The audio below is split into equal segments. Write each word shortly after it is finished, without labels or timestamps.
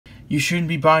you shouldn't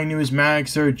be buying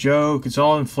numismatics, they're a joke, it's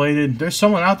all inflated. There's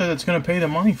someone out there that's going to pay the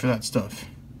money for that stuff.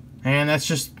 And that's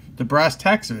just the brass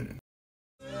tacks of it.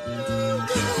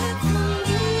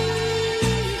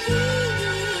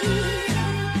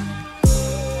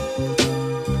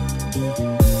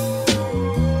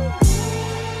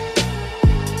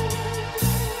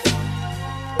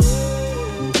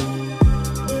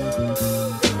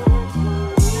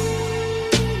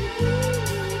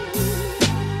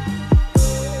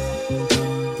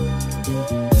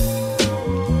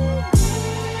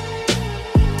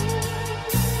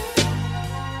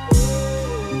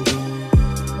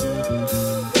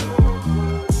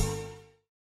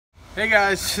 Hey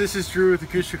guys, this is Drew with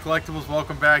Acoustic Collectibles.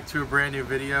 Welcome back to a brand new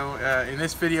video. In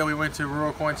this video we went to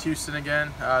Rural Coins Houston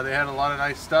again. They had a lot of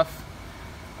nice stuff.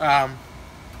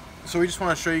 So we just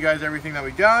want to show you guys everything that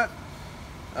we got.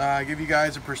 Give you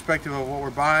guys a perspective of what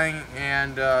we're buying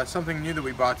and something new that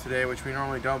we bought today, which we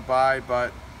normally don't buy,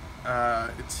 but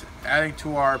it's adding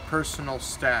to our personal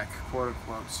stack, quote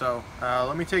unquote. So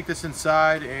let me take this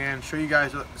inside and show you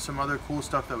guys some other cool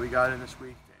stuff that we got in this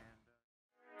week.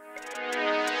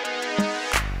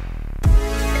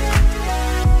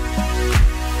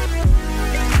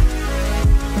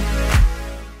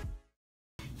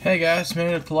 Hey guys,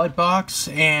 made it to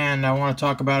Lightbox, and I want to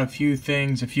talk about a few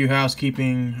things, a few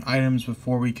housekeeping items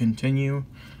before we continue.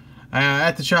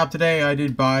 At the shop today, I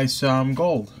did buy some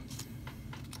gold,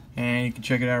 and you can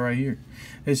check it out right here.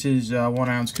 This is 1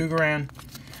 ounce Cougaran.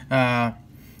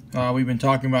 We've been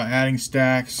talking about adding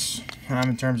stacks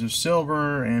in terms of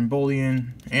silver and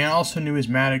bullion, and also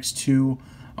numismatics to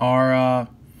our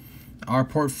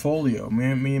portfolio.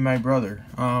 Me and my brother.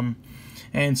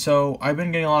 And so I've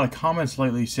been getting a lot of comments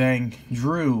lately saying,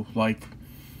 Drew, like,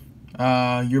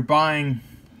 you're buying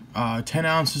 10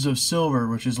 ounces of silver,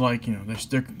 which is like, you know,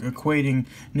 they're equating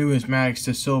numismatics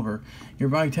to silver. You're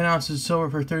buying 10 ounces of silver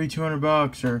for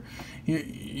 $3,200, or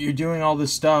you're doing all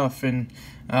this stuff, and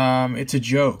it's a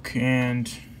joke. And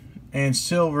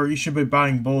silver, you should be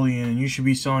buying bullion, and you should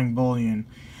be selling bullion.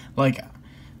 Like,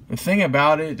 the thing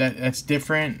about it that's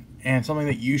different, and something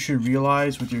that you should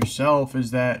realize with yourself,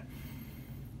 is that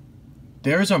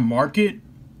there's a market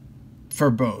for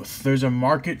both. There's a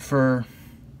market for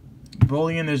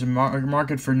bullion, there's a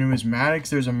market for numismatics,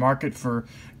 there's a market for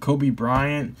Kobe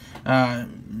Bryant,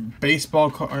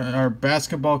 baseball or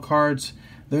basketball cards.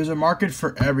 There's a market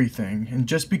for everything. And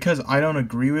just because I don't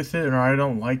agree with it or I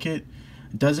don't like it,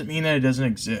 doesn't mean that it doesn't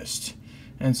exist.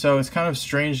 And so it's kind of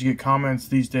strange to get comments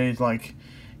these days like,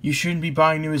 you shouldn't be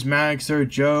buying numismatics, they're a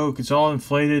joke, it's all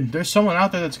inflated. There's someone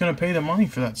out there that's going to pay the money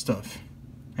for that stuff.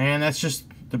 And that's just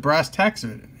the brass tacks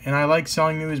of it. And I like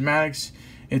selling numismatics.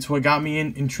 It's what got me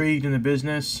intrigued in the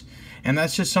business. And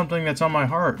that's just something that's on my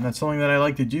heart. And that's something that I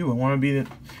like to do. I want to be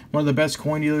one of the best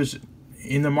coin dealers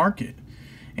in the market.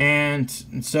 And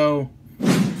so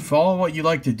follow what you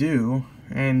like to do.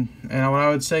 And what I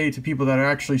would say to people that are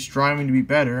actually striving to be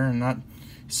better and not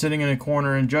sitting in a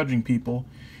corner and judging people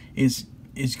is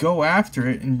go after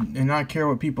it and not care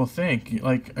what people think.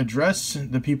 Like, address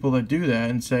the people that do that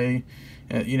and say,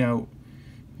 you know,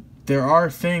 there are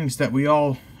things that we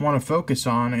all want to focus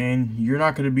on, and you're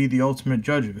not going to be the ultimate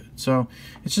judge of it. So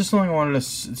it's just something I wanted to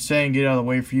say and get out of the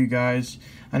way for you guys.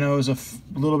 I know it was a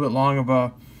little bit long of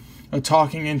a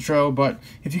talking intro, but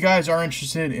if you guys are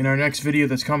interested in our next video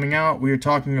that's coming out, we are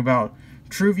talking about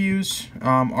true views.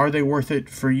 Are they worth it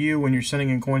for you when you're sending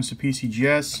in coins to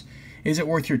PCGS? Is it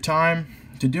worth your time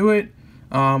to do it?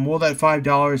 Will that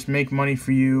 $5 make money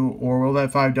for you, or will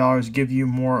that $5 give you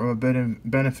more of a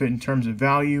benefit in terms of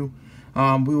value?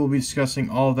 We will be discussing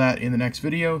all of that in the next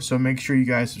video, so make sure you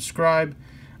guys subscribe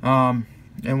and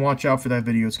watch out for that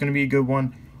video. It's going to be a good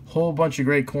one. Whole bunch of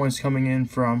great coins coming in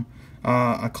from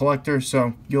a collector,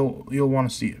 so you'll want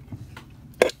to see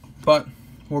it. But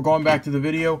we're going back to the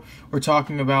video. We're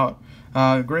talking about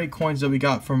great coins that we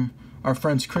got from our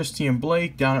friends Christy and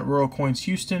Blake down at Rural Coins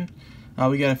Houston.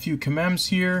 We got a few commems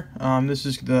here. This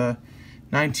is the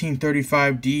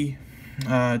 1935D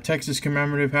Texas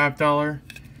commemorative $50.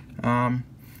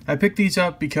 I picked these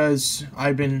up because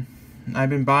I've been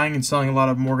buying and selling a lot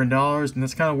of Morgan dollars, and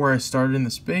that's kind of where I started in the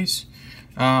space.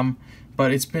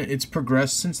 But it's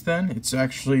progressed since then. It's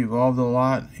actually evolved a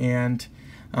lot, and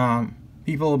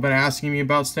people have been asking me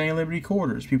about Standing Liberty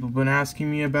quarters. People have been asking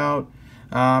me about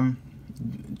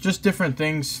just different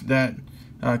things that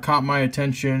caught my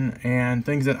attention and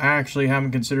things that I actually haven't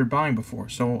considered buying before.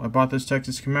 So I bought this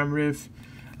Texas commemorative.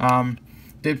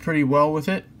 Did pretty well with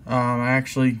it. I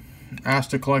actually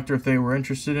asked a collector if they were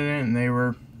interested in it, and they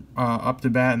were up to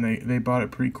bat, and they bought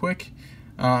it pretty quick.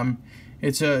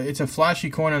 It's a flashy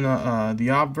coin on the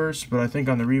obverse, but I think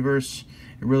on the reverse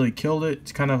really killed it.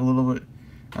 It's kind of a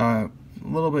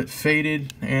little bit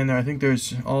faded, and I think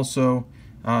there's also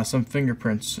some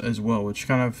fingerprints as well, which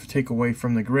kind of take away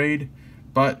from the grade.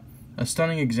 But a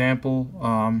stunning example.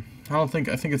 I think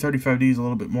a 35D is a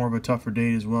little bit more of a tougher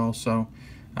date as well. So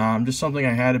just something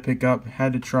I had to pick up,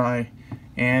 had to try,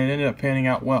 and it ended up panning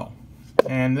out well.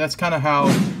 And that's kind of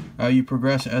how you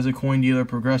progress as a coin dealer,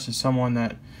 progress as someone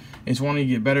that is wanting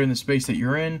to get better in the space that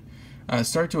you're in,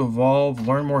 start to evolve,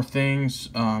 learn more things,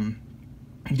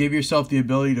 give yourself the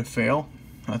ability to fail.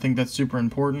 I think that's super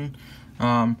important.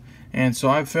 And so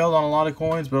I've failed on a lot of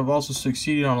coins, but I've also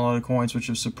succeeded on a lot of coins, which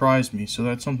have surprised me. So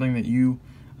that's something that you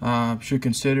should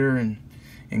consider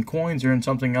in coins or in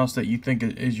something else that you think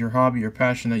is your hobby or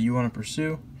passion that you want to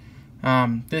pursue.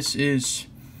 This is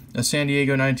a San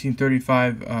Diego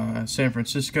 1935 San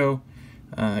Francisco.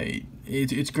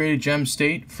 It's graded gem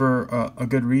state for a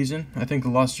good reason. I think the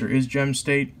luster is gem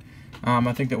state.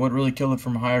 I think that what really killed it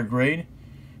from a higher grade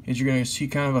is you're going to see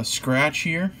kind of a scratch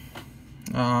here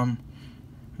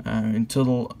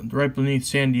until right beneath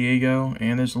San Diego,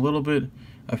 and there's a little bit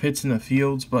of hits in the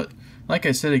fields, but like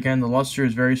I said again, the luster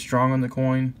is very strong on the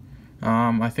coin.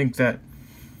 I think that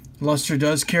luster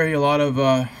does carry a lot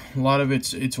of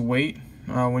its weight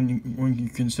when you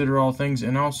consider all things,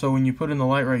 and also when you put in the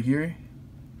light right here,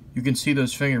 you can see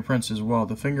those fingerprints as well.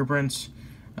 The fingerprints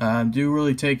do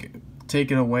really take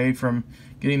it away from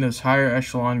getting those higher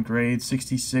echelon grades,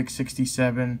 66,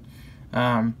 67.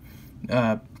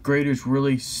 Graders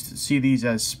really see these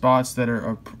as spots that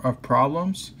are of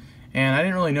problems, and I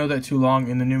didn't really know that too long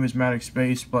in the numismatic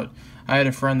space, but I had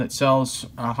a friend that sells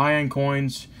high-end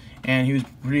coins, and he was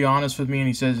pretty honest with me, and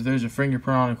he says if there's a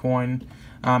fingerprint on a coin,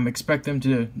 expect them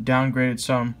to downgrade it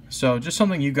some. So just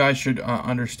something you guys should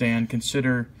understand,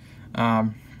 consider,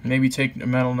 maybe take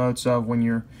mental notes of when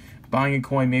you're buying a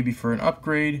coin, maybe for an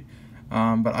upgrade.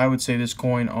 But I would say this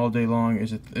coin all day long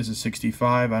is a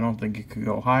 65. I don't think it could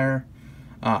go higher.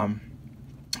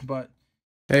 But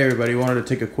hey everybody, wanted to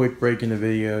take a quick break in the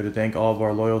video to thank all of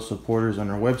our loyal supporters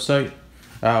on our website.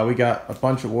 We got a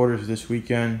bunch of orders this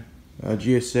weekend.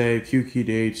 GSA, QK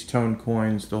dates, tone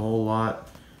coins, the whole lot.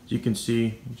 As you can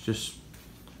see, it's just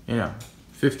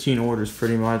 15 orders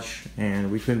pretty much,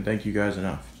 and we couldn't thank you guys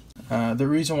enough. The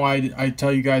reason why I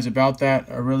tell you guys about that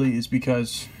really is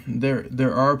because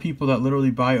there are people that literally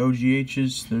buy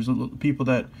OGHs. There's people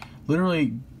that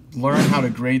literally learn how to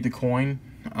grade the coin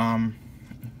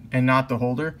and not the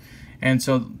holder, and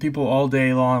so people all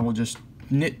day long will just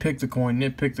nitpick the coin,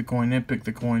 nitpick the coin, nitpick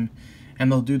the coin, and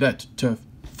they'll do that to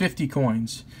 50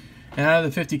 coins. And out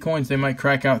of the 50 coins, they might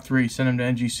crack out 3, send them to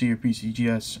NGC or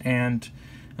PCGS, and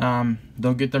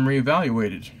they'll get them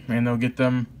reevaluated, and they'll get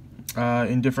them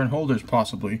in different holders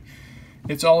possibly.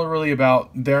 It's all really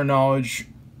about their knowledge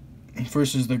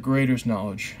versus the grader's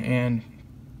knowledge, and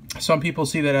some people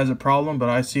see that as a problem, but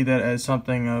I see that as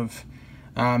something of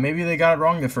maybe they got it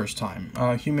wrong the first time.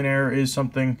 Human error is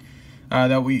something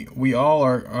that we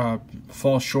all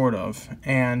fall short of,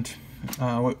 and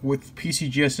with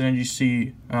PCGS and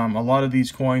NGC, a lot of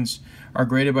these coins are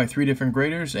graded by 3 different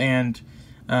graders, and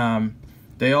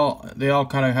they all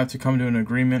kind of have to come to an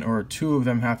agreement, or 2 of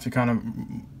them have to kind of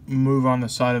move on the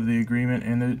side of the agreement,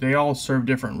 and they all serve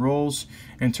different roles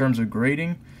in terms of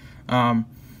grading.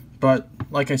 But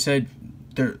like I said,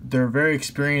 they're very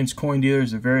experienced coin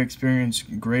dealers, they're very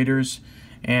experienced graders,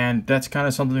 and that's kind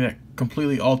of something that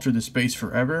completely altered the space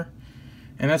forever.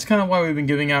 And that's kind of why we've been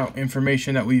giving out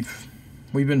information that we've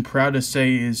been proud to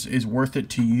say is worth it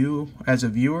to you as a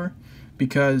viewer,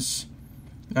 because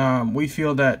we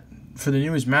feel that for the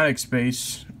numismatic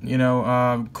space,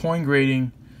 coin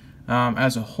grading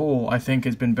as a whole, I think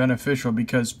has been beneficial,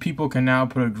 because people can now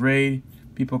put a grade,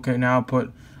 people can now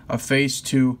put a face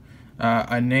to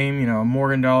a name, a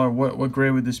Morgan dollar. What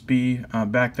grade would this be?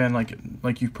 Back then,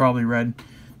 like you've probably read,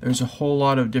 there's a whole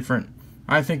lot of different.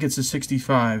 I think it's a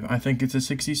 65. I think it's a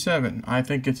 67. I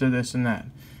think it's a this and that.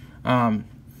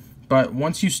 But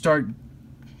once you start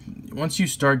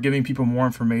giving people more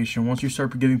information, once you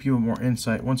start giving people more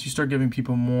insight, once you start giving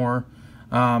people more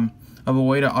of a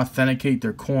way to authenticate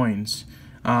their coins,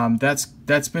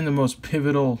 that's been the most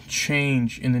pivotal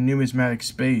change in the numismatic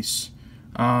space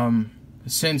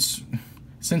since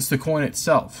the coin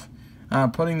itself.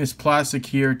 Putting this plastic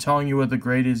here, telling you what the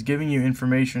grade is, giving you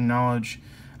information, knowledge,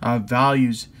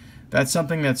 values, that's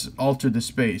something that's altered the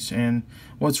space. And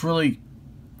what's really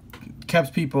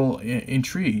kept people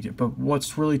intrigued, but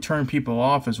what's really turned people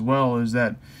off as well, is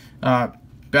that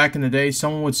back in the day,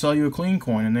 someone would sell you a clean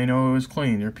coin and they know it was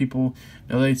clean. There are people,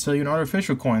 they'd sell you an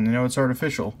artificial coin, and they know it's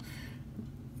artificial.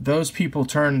 Those people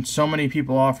turn so many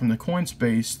people off from the coin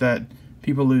space that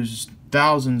people lose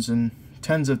thousands and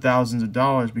tens of thousands of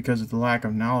dollars because of the lack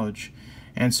of knowledge.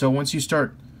 And so once you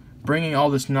start bringing all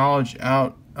this knowledge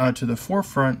out to the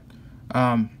forefront,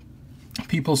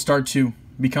 people start to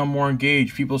become more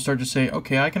engaged. People start to say,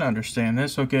 okay, I can understand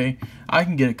this. Okay, I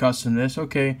can get accustomed to this.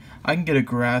 Okay, I can get a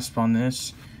grasp on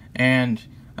this. And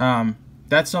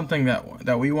that's something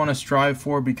that we want to strive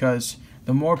for, because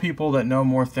the more people that know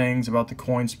more things about the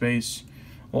coin space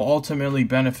will ultimately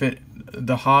benefit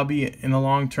the hobby in the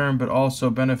long term, but also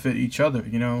benefit each other.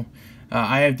 You know,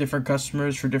 I have different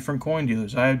customers for different coin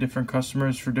dealers. I have different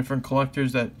customers for different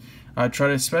collectors that try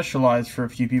to specialize for a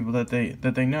few people that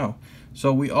they know.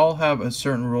 So we all have a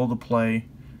certain role to play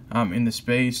in the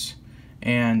space.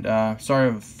 And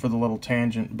sorry for the little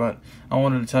tangent, but I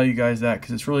wanted to tell you guys that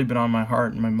because it's really been on my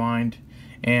heart and my mind,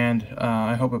 and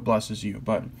I hope it blesses you.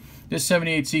 But this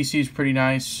 78cc is pretty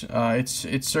nice.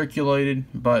 It's circulated,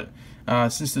 but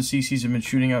since the CCs have been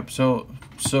shooting up so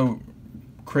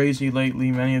crazy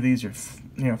lately, many of these are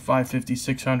 550,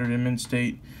 600 in mint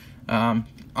state.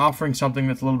 Offering something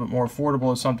that's a little bit more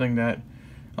affordable is something that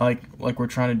like we're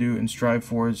trying to do and strive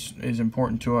for is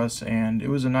important to us. And it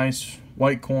was a nice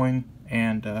white coin,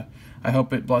 and I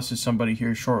hope it blesses somebody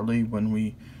here shortly when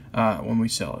we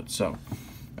sell it. So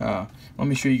let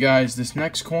me show you guys this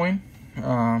next coin.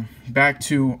 Back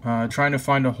to trying to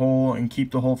find a hole and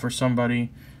keep the hole for somebody.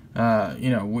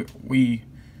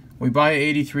 We buy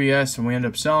a 83S and we end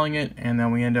up selling it, and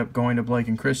then we end up going to Blake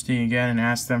and Christie again and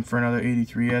ask them for another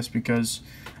 83S, because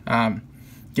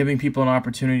giving people an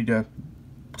opportunity to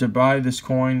buy this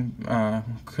coin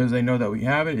because they know that we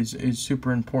have it is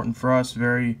super important for us.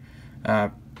 Very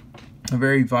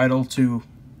vital to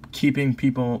keeping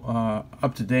people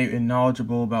up to date and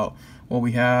knowledgeable about what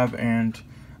we have. And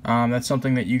that's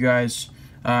something that you guys,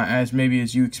 as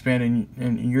you expand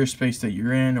in your space that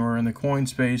you're in, or in the coin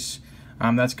space,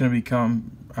 that's going to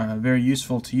become very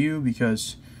useful to you,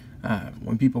 because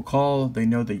when people call, they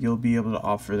know that you'll be able to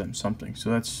offer them something.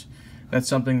 So that's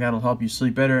something that'll help you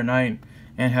sleep better at night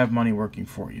and have money working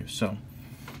for you. So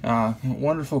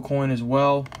wonderful coin as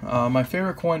well. My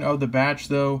favorite coin of the batch,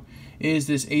 though, is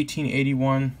this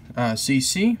 1881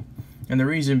 CC, and the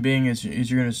reason being is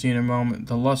you're going to see in a moment,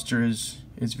 the luster is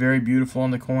very beautiful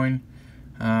on the coin.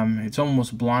 It's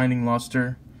almost blinding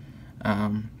luster.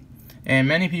 And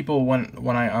many people,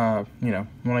 when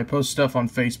I post stuff on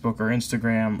Facebook or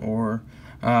Instagram, or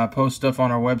post stuff on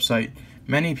our website,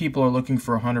 many people are looking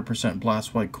for 100%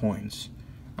 blast white coins.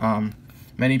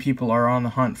 Many people are on the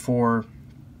hunt for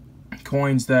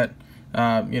coins that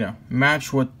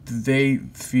match what they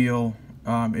feel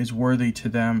is worthy to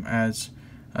them as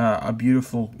a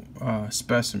beautiful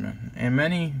specimen. And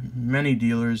many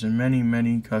dealers and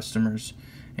many customers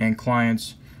and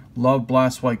clients love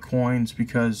blast white coins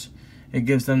because it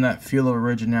gives them that feel of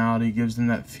originality, gives them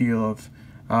that feel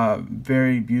of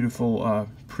very beautiful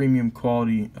premium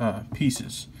quality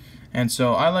pieces. And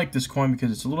so I like this coin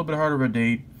because it's a little bit harder to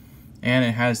date, and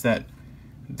it has that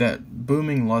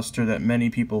booming luster that many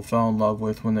people fell in love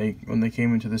with when they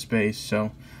came into the space.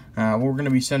 So we're going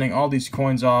to be sending all these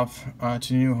coins off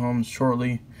to new homes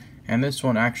shortly, and this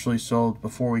one actually sold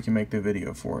before we can make the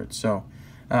video for it. So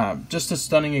just a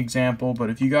stunning example. But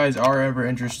if you guys are ever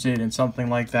interested in something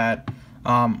like that,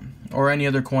 or any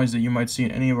other coins that you might see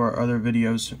in any of our other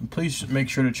videos, please make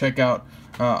sure to check out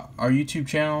our YouTube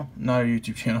channel, not our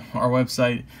YouTube channel, our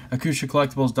website,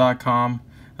 acoushacollectibles.com.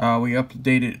 We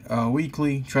update it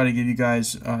weekly, try to give you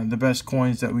guys the best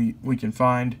coins that we can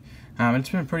find. It's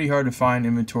been pretty hard to find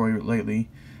inventory lately,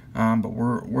 but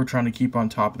we're trying to keep on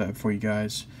top of that for you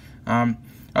guys.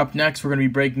 Up next, we're going to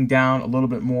be breaking down a little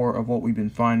bit more of what we've been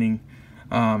finding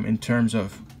in terms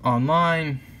of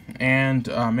online, and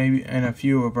maybe a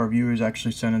few of our viewers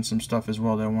actually sent in some stuff as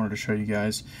well that I wanted to show you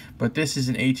guys. But this is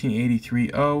an 1883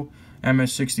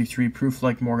 MS63 proof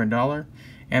like Morgan dollar,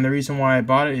 and the reason why I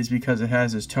bought it is because it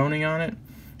has this toning on it.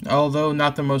 Although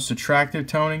not the most attractive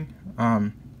toning,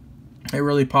 it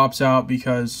really pops out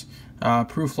because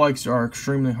proof likes are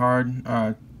extremely hard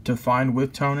to find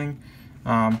with toning.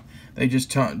 They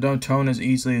just don't tone as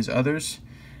easily as others.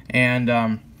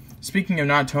 And speaking of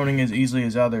not toning as easily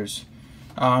as others,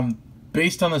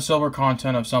 based on the silver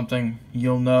content of something,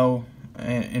 you'll know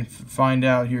and find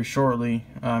out here shortly,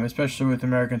 especially with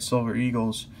American Silver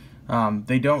Eagles,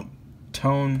 they don't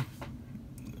tone.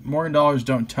 Morgan dollars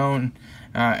don't tone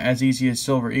as easy as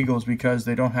Silver Eagles because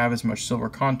they don't have as much silver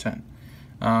content.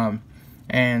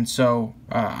 And so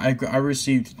I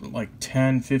received like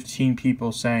 10-15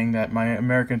 people saying that my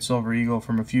American Silver Eagle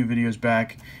from a few videos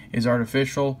back is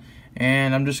artificial.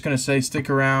 And I'm just going to say stick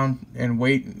around and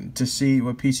wait to see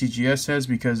what PCGS says,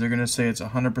 because they're going to say it's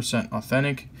 100%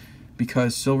 authentic.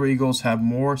 because Silver Eagles have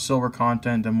more silver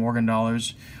content than Morgan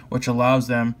dollars, which allows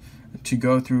them to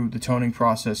go through the toning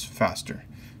process faster.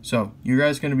 So you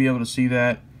guys are going to be able to see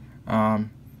that, and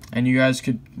you guys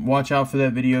could watch out for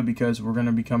that video because we're going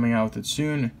to be coming out with it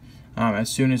soon as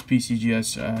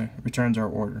PCGS returns our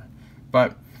order.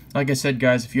 But like I said,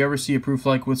 guys, if you ever see a proof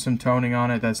like with some toning on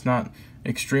it that's not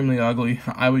extremely ugly,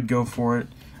 I would go for it.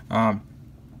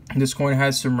 This coin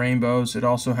has some rainbows. It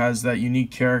also has that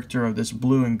unique character of this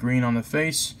blue and green on the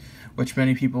face, which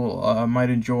many people might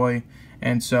enjoy,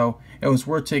 and so it was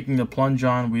worth taking the plunge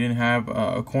on. We didn't have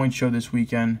a coin show this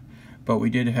weekend, but we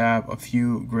did have a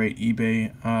few great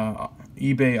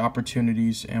eBay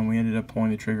opportunities, and we ended up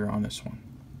pulling the trigger on this one.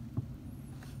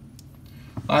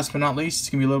 Last but not least, it's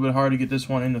gonna be a little bit hard to get this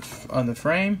one on the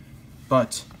frame,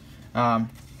 but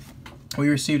we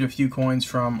received a few coins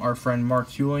from our friend Mark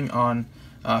Hewling on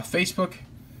Facebook.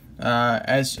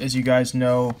 As you guys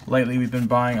know, lately we've been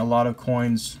buying a lot of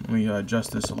coins. Let me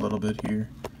adjust this a little bit here.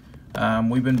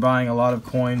 We've been buying a lot of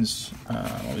coins.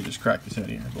 Let me just crack this out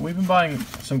here. But we've been buying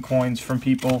some coins from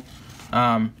people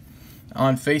on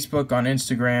Facebook, on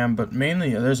Instagram, but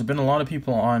mainly there's been a lot of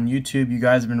people on YouTube. You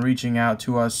guys have been reaching out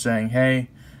to us saying, hey,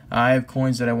 I have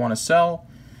coins that I want to sell.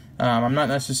 I'm not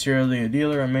necessarily a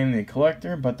dealer, I'm mainly a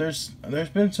collector, but there's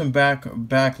been some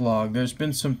backlog. There's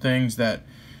been some things that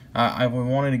I've been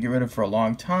wanting to get rid of for a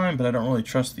long time, but I don't really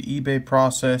trust the eBay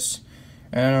process,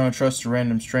 and I don't trust a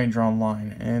random stranger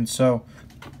online. And so,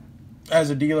 as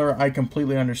a dealer, I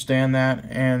completely understand that,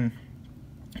 and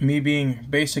me being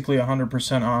basically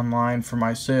 100% online for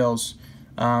my sales,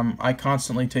 I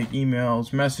constantly take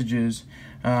emails, messages,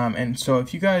 and so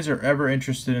if you guys are ever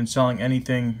interested in selling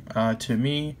anything to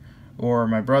me or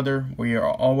my brother, we are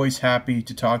always happy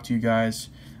to talk to you guys.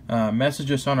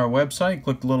 Message us on our website,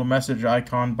 click the little message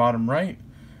icon bottom right,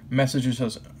 message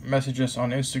us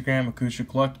on Instagram, Acoustic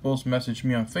Collectibles, message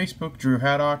me on Facebook, Drew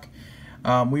Haddock.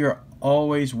 We are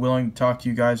always willing to talk to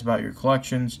you guys about your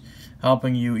collections,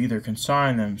 helping you either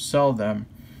consign them, sell them,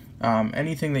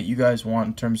 anything that you guys want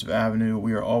in terms of avenue.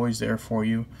 We are always there for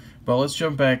you. But let's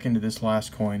jump back into this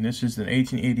last coin. This is the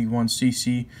 1881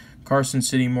 CC Carson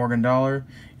City Morgan dollar.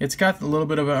 It's got a little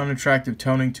bit of an unattractive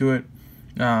toning to it,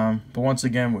 but once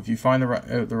again, if you find the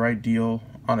right deal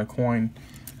on a coin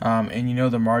and you know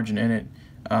the margin in it,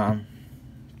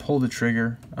 pull the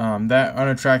trigger. That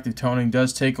unattractive toning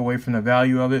does take away from the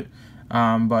value of it,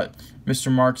 but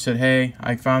Mr. Mark said, hey,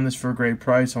 I found this for a great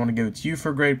price. I want to give it to you for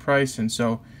a great price, and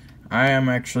so I am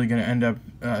actually going to end up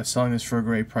selling this for a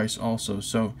great price also.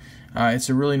 So it's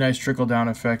a really nice trickle-down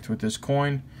effect with this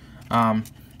coin.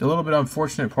 The little bit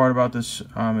unfortunate part about this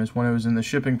is when it was in the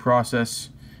shipping process,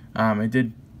 it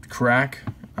did crack.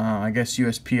 I guess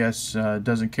USPS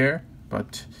doesn't care,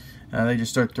 but they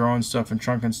just start throwing stuff and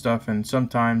trunking stuff, and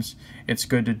sometimes it's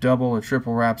good to double or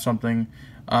triple wrap something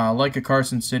like a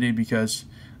Carson City, because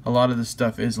a lot of this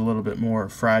stuff is a little bit more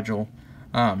fragile.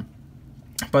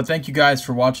 But thank you guys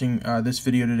for watching this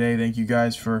video today. Thank you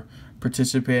guys for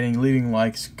participating, leaving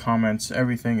likes, comments,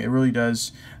 everything. It really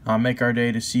does make our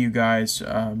day to see you guys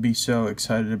be so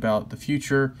excited about the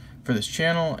future for this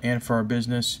channel and for our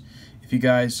business. If you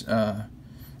guys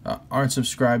aren't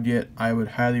subscribed yet, I would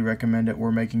highly recommend it.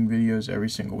 We're making videos every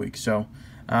single week. So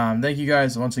thank you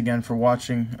guys once again for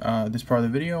watching this part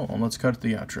of the video, and let's cut to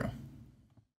the outro.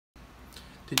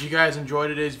 Did you guys enjoy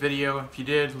today's video? If you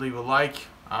did, leave a like.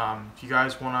 If you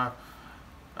guys want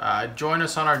to join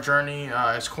us on our journey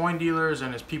as coin dealers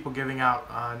and as people giving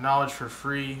out knowledge for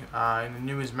free in the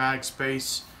numismatic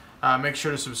space, make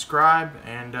sure to subscribe,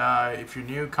 and if you're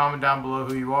new, comment down below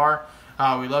who you are.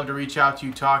 We'd love to reach out to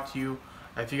you, talk to you.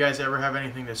 If you guys ever have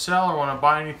anything to sell or want to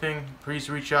buy anything, please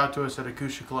reach out to us at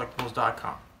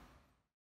acousticcollectibles.com.